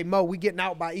Mo, hey, Mo, we getting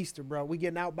out by Easter, bro. We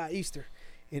getting out by Easter.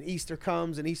 And Easter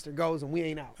comes and Easter goes and we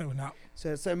ain't out. We're not.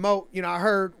 So I said, Mo, I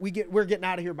heard we're getting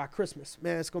out of here by Christmas.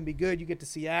 Man, it's going to be good. You get to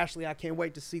see Ashley. I can't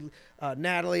wait to see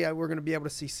Natalie. We're going to be able to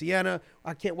see Sienna.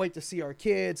 I can't wait to see our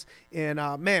kids. And,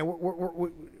 man,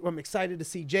 I'm excited to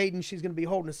see Jaden. She's going to be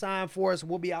holding a sign for us.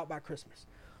 We'll be out by Christmas.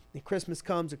 And Christmas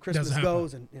comes and Christmas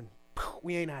goes and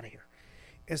we ain't out of here.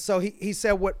 And so he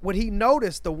said what he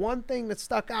noticed, the one thing that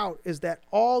stuck out is that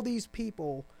all these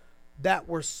people that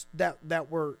were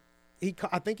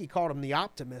I think he called them the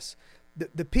optimists,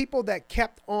 the people that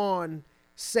kept on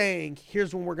saying,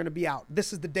 here's when we're going to be out.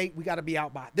 This is the date we got to be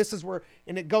out by. This is where,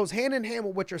 and it goes hand in hand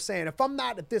with what you're saying. If I'm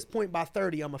not at this point by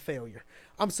 30, I'm a failure.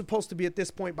 I'm supposed to be at this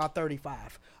point by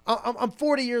 35. I'm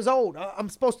 40 years old. I'm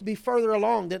supposed to be further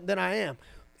along than I am.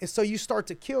 And so you start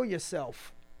to kill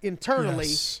yourself internally.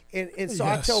 Yes. And so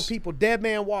I tell people, dead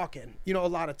man walking, a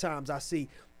lot of times I see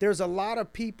there's a lot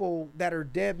of people that are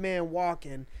dead man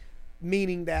walking,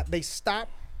 meaning that they stop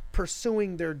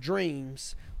pursuing their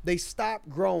dreams. They stop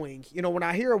growing. When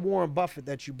I hear a Warren Buffett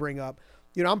that you bring up,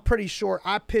 I'm pretty sure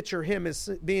I picture him as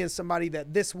being somebody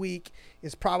that this week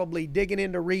is probably digging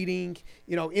into reading,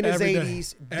 in his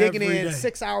 80s, digging in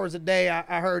 6 hours a day.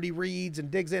 I heard he reads and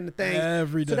digs into things.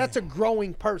 Every day. So that's a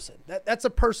growing person. That's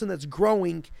a person that's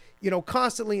growing,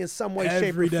 constantly in some way,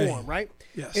 shape, or form, right?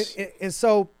 Yes. And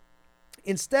so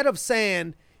instead of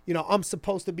saying, I'm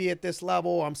supposed to be at this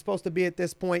level, I'm supposed to be at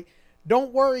this point,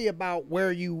 don't worry about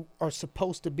where you are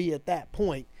supposed to be at that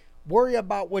point. Worry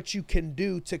about what you can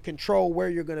do to control where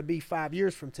you're going to be 5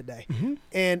 years from today. Mm-hmm.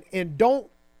 And don't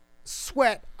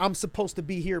sweat, I'm supposed to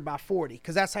be here by 40,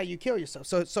 because that's how you kill yourself.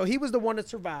 So he was the one that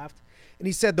survived. And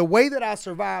he said, the way that I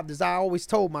survived is I always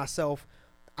told myself,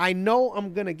 I know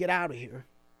I'm going to get out of here.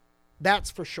 That's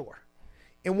for sure.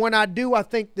 And when I do, I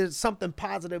think there's something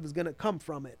positive is going to come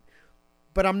from it.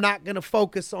 But I'm not going to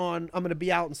focus on, I'm going to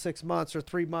be out in 6 months or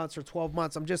 3 months or 12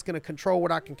 months. I'm just going to control what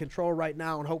I can control right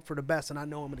now and hope for the best. And I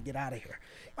know I'm going to get out of here.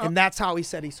 And that's how he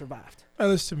said he survived.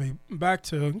 Listen to me. Back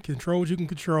to control what you can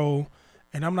control.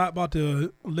 And I'm not about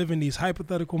to live in these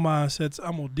hypothetical mindsets.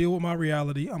 I'm going to deal with my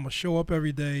reality. I'm going to show up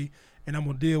every day and I'm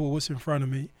going to deal with what's in front of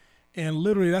me. And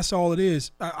literally that's all it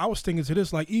is. I was thinking to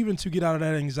this, like even to get out of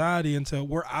that anxiety into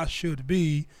where I should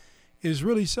be, is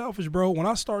really selfish, bro. When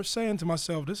I start saying to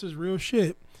myself, this is real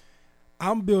shit,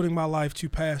 I'm building my life to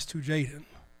pass to Jaden.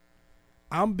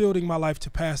 I'm building my life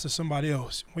to pass to somebody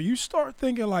else. When you start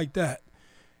thinking like that,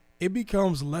 it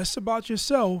becomes less about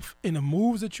yourself, and the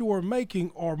moves that you are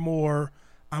making are more,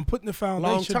 I'm putting the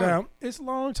foundation down. It's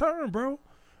long term, bro.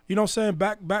 You know what I'm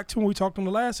saying? Back to when we talked on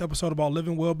the last episode about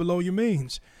living well below your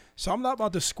means. So I'm not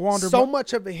about to squander. So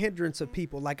much of a hindrance of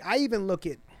people. Like, I even look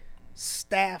at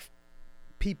staff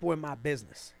people in my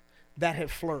business that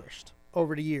have flourished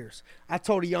over the years. I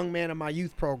told a young man in my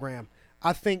youth program,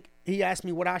 I think he asked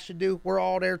me what I should do. We're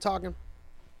all there talking.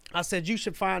 I said, you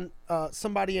should find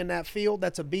somebody in that field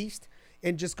that's a beast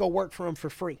and just go work for him for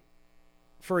free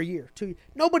for a year, 2 years.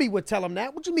 Nobody would tell him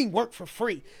that. What do you mean work for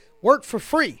free? Work for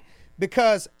free.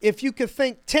 Because if you could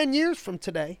think 10 years from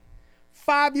today,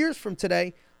 5 years from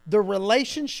today, the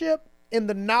relationship and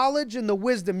the knowledge and the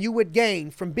wisdom you would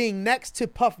gain from being next to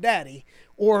Puff Daddy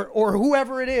or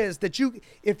whoever it is that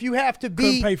if you have to be,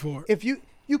 couldn't pay for it. If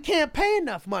you can't pay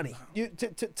enough money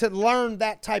to learn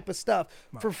that type of stuff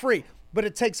for free. But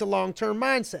it takes a long-term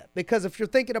mindset, because if you're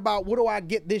thinking about what do I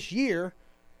get this year,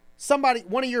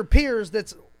 one of your peers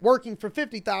that's working for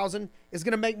 $50,000 is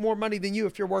going to make more money than you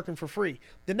if you're working for free.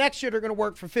 The next year they're going to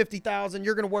work for $50,000.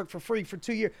 You're going to work for free for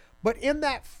 2 years. But in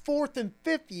that fourth and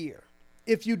fifth year,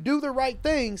 if you do the right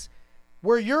things,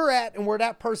 where you're at and where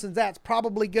that person's at is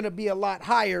probably going to be a lot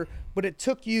higher. But it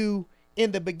took you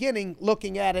in the beginning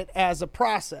looking at it as a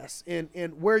process and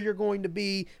where you're going to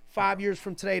be 5 years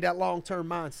from today, that long-term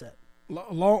mindset.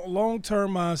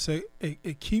 Long-term mindset,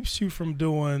 it keeps you from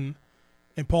doing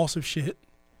impulsive shit.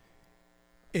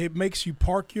 It makes you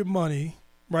park your money,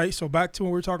 right? So back to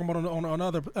when we were talking about on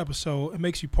another episode, it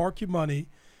makes you park your money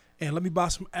and let me buy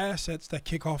some assets that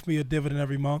kick off me a dividend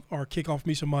every month or kick off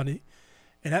me some money.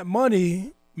 And that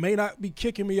money may not be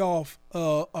kicking me off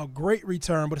a great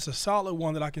return, but it's a solid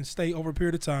one that I can stay over a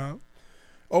period of time.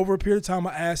 Over a period of time,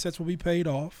 my assets will be paid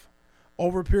off.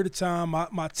 Over a period of time,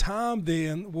 my time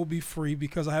then will be free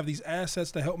because I have these assets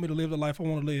that help me to live the life I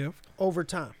want to live. Over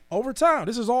time.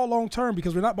 This is all long term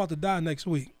because we're not about to die next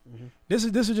week. Mm-hmm. This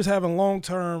is just having long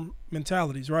term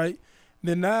mentalities, right?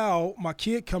 Then now my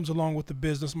kid comes along with the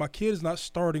business. My kid is not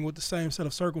starting with the same set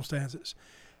of circumstances.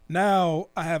 Now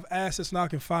I have assets. Now I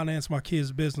can finance my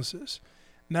kids' businesses.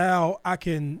 Now I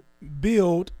can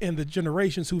build, and the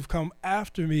generations who've come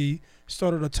after me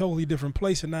started a totally different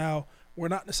place. And now we're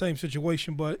not in the same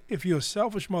situation, but if you're a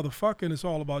selfish motherfucker and it's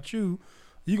all about you,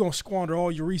 you're going to squander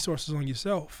all your resources on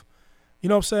yourself. You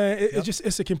know what I'm saying?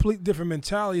 It's a complete different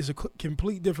mentality. It's a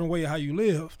complete different way of how you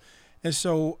live. And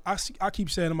so I keep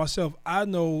saying to myself, I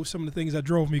know some of the things that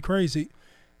drove me crazy.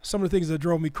 Some of the things that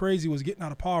drove me crazy was getting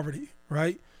out of poverty,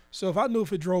 right? So if I knew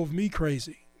if it drove me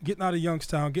crazy, getting out of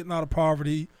Youngstown, getting out of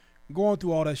poverty, going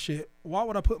through all that shit, why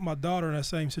would I put my daughter in that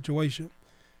same situation?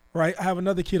 Right, I have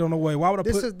another kid on the way. Why would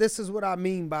I This is what I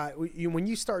mean by when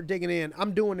you start digging in.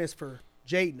 I'm doing this for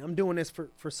Jaden. I'm doing this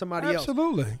for somebody else.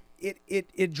 Absolutely.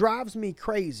 It drives me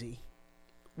crazy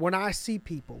when I see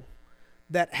people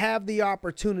that have the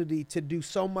opportunity to do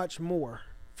so much more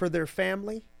for their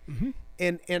family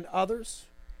and others,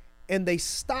 and they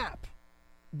stop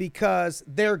because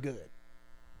they're good.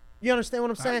 You understand what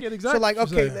I'm saying? I get exactly so like,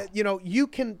 what you're okay, saying. You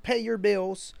can pay your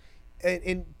bills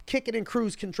and kick it in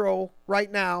cruise control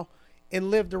right now and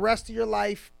live the rest of your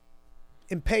life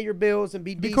and pay your bills and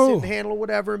be decent cool. and handle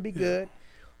whatever and be good.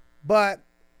 But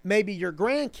maybe your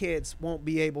grandkids won't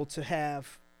be able to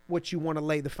have what you want to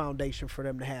lay the foundation for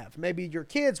them to have. Maybe your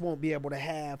kids won't be able to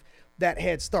have that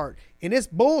head start. And it's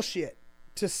bullshit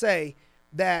to say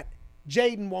that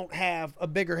Jaden won't have a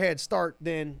bigger head start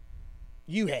than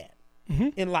you had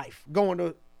in life, going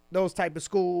to those type of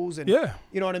schools and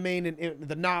you know what I mean, and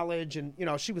the knowledge, and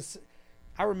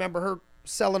I remember her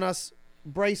selling us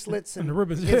bracelets and the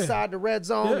ribbons inside the red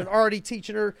zone and already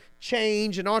teaching her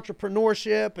change and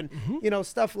entrepreneurship and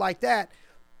stuff like that.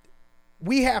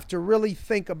 We have to really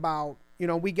think about,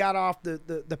 we got off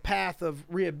the path of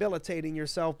rehabilitating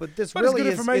yourself, but really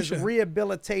is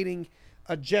rehabilitating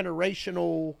a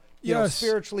generational,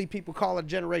 spiritually people call it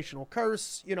generational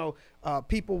curse.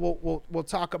 People will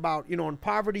talk about, in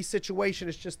poverty situation,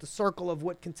 it's just the circle of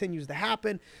what continues to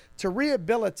happen. To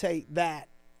rehabilitate that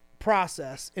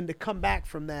process and to come back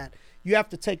from that, you have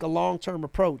to take a long-term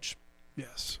approach.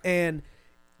 Yes. And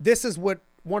this is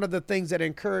one of the things that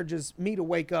encourages me to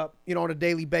wake up, on a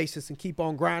daily basis and keep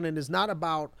on grinding is not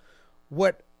about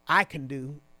what I can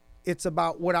do. It's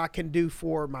about what I can do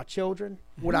for my children,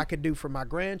 what I could do for my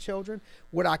grandchildren,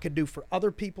 what I could do for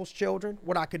other people's children,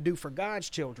 what I could do for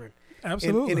God's children.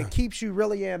 Absolutely. And it keeps you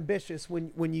really ambitious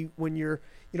when you're,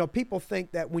 people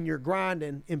think that when you're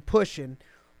grinding and pushing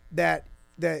that,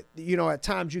 at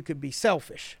times you could be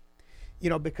selfish,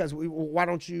 because why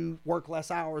don't you work less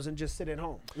hours and just sit at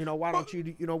home? Why don't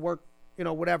you, work,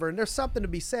 whatever. And there's something to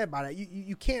be said by that.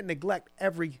 You can't neglect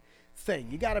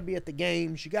everything. You got to be at the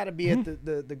games. You got to be at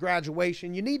the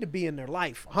graduation. You need to be in their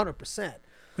life 100%.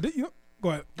 But go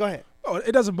ahead. Go ahead. Oh,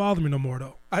 it doesn't bother me no more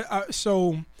though.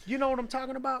 So You know what I'm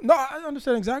talking about? no, I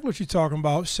understand exactly what you're talking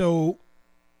about. So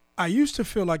I used to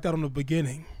feel like that on the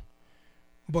beginning,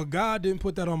 but God didn't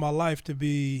put that on my life to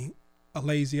be a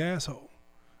lazy asshole.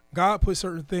 God put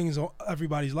certain things on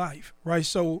everybody's life, right?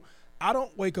 So I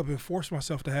don't wake up and force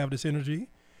myself to have this energy.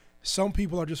 Some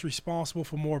people are just responsible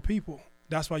for more people.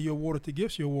 That's why you're awarded the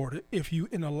gifts you're awarded if you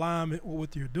in alignment with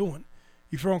what you're doing.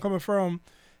 You feel where I'm coming from?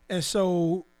 And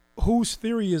so whose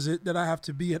theory is it that I have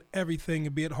to be at everything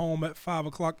and be at home at 5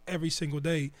 o'clock every single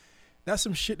day? That's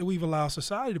some shit that we've allowed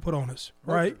society to put on us,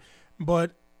 right? Okay.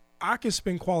 But I can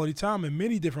spend quality time in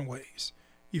many different ways.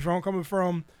 You feel where I'm coming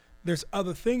from? There's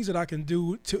other things that I can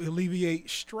do to alleviate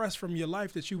stress from your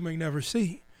life that you may never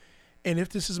see. And if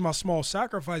this is my small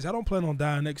sacrifice, I don't plan on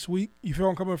dying next week. You feel where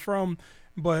I'm coming from?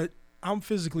 But I'm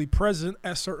physically present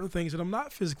at certain things and I'm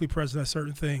not physically present at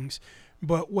certain things.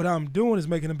 But what I'm doing is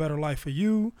making a better life for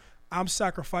you. I'm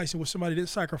sacrificing what somebody didn't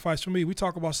sacrifice for me. We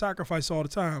talk about sacrifice all the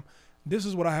time. This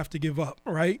is what I have to give up,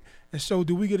 right? And so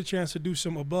do we get a chance to do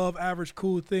some above average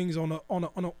cool things on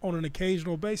an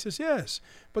occasional basis? Yes.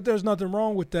 But there's nothing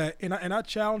wrong with that. And I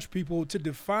challenge people to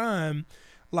define,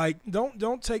 like,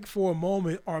 don't take for a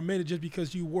moment or a minute just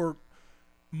because you work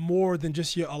more than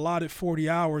just your allotted 40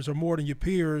 hours or more than your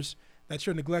peers that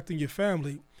you're neglecting your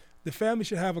family. The family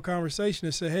should have a conversation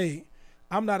and say, hey,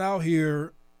 I'm not out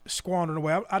here squandering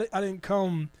away. I didn't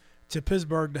come to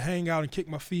Pittsburgh to hang out and kick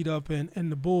my feet up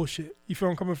and the bullshit. You feel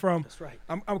where I'm coming from? That's right.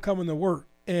 I'm coming to work.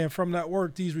 And from that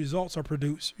work, these results are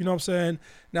produced. You know what I'm saying?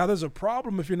 Now, there's a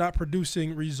problem if you're not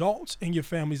producing results in your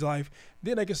family's life.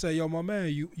 Then they can say, yo, my man,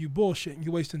 you bullshitting,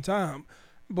 you wasting time.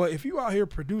 But if you out here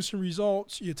producing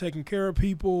results, you're taking care of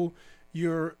people,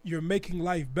 you're making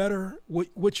life better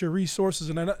with your resources,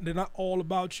 and they're not all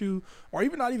about you, or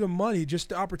even not even money, just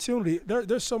the opportunity.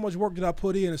 There's so much work that I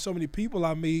put in and so many people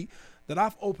I meet that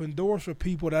I've opened doors for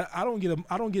people that I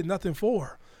don't get nothing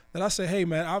for. That I say, hey,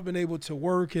 man, I've been able to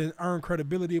work and earn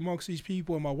credibility amongst these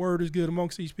people, and my word is good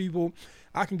amongst these people.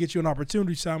 I can get you an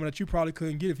opportunity, Simon, that you probably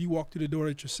couldn't get if you walked through the door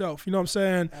at yourself. You know what I'm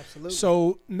saying? Absolutely.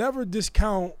 So never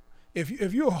discount, if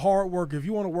you're a hard worker, if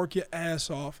you want to work your ass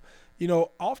off, you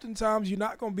know, oftentimes you're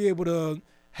not going to be able to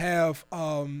have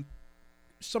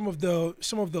some of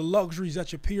the luxuries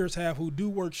that your peers have who do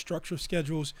work structured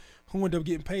schedules, who end up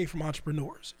getting paid from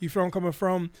entrepreneurs. You feel where I'm coming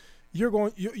from?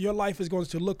 Your life is going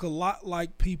to look a lot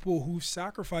like people who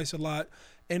sacrifice a lot,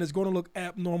 and it's going to look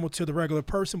abnormal to the regular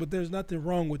person, but there's nothing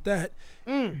wrong with that.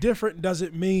 Different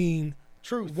doesn't mean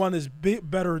Truth. One is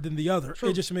better than the other.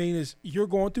 Truth. It just means you're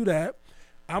going through that,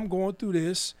 I'm going through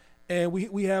this, and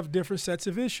we have different sets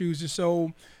of issues. And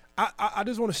so I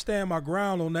just want to stand my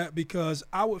ground on that, because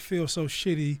I would feel so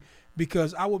shitty,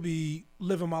 because I would be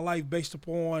living my life based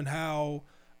upon how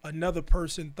another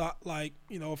person thought, like,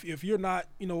 you know, if you're not,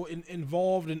 you know,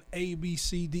 involved in A, B,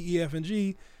 C, D, E, F, and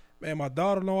G, man, my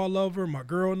daughter know I love her, my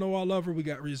girl know I love her, we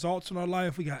got results in our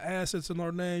life, we got assets in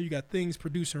our name, you got things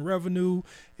producing revenue.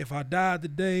 If I died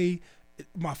today,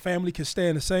 my family can stay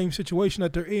in the same situation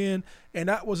that they're in, and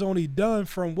that was only done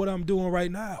from what I'm doing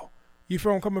right now. You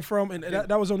feel where I'm coming from? And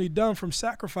that was only done from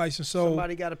sacrificing. So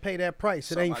somebody got to pay that price.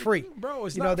 It ain't free. Bro,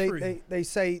 it's not free. They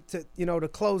say to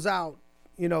close out,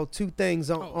 two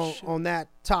things on that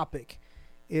topic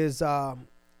is, I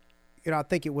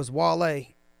think it was Wale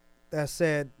that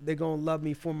said they're going to love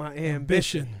me for my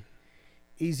ambition.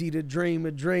 Easy to dream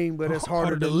a dream, but it's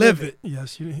harder to live it.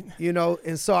 Yes,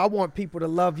 and so I want people to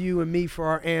love you and me for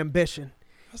our ambition.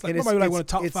 That's like nobody like one of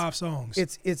the top 5 songs.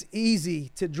 It's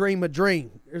easy to dream a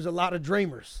dream. There's a lot of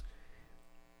dreamers,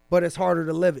 but it's harder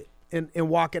to live it and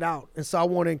walk it out. And so I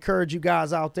want to encourage you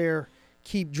guys out there,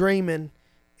 keep dreaming,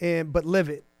 but live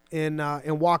it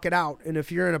and walk it out. And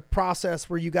if you're in a process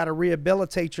where you got to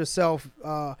rehabilitate yourself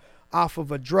off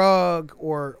of a drug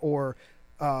or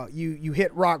you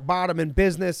hit rock bottom in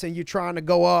business and you're trying to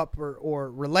go up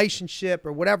or relationship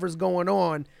or whatever's going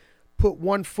on, put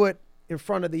one foot in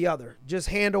front of the other. Just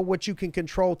handle what you can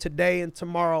control today and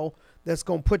tomorrow. That's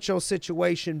going to put your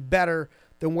situation better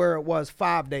than where it was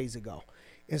 5 days ago.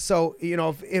 And so,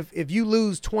 if you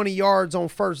lose 20 yards on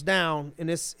first down and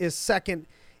it's second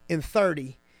and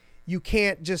 30, you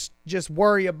can't just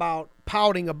worry about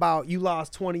pouting about you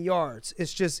lost 20 yards.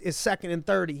 It's second and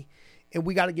 30. And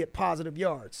we got to get positive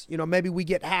yards. Maybe we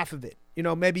get half of it.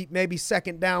 Maybe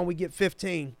second down we get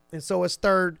 15. And so it's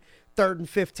third and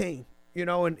 15.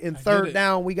 And third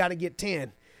down we got to get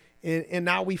 10. And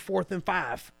now we 4th and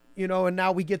 5. And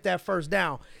now we get that first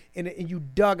down. And you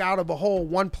dug out of a hole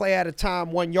one play at a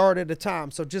time, 1 yard at a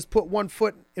time. So just put one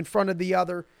foot in front of the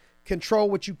other. Control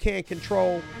what you can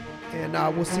control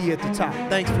and we'll see you at the top.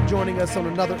 Thanks for joining us on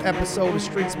another episode of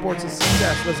Street Sports and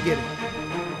Success. Let's get it.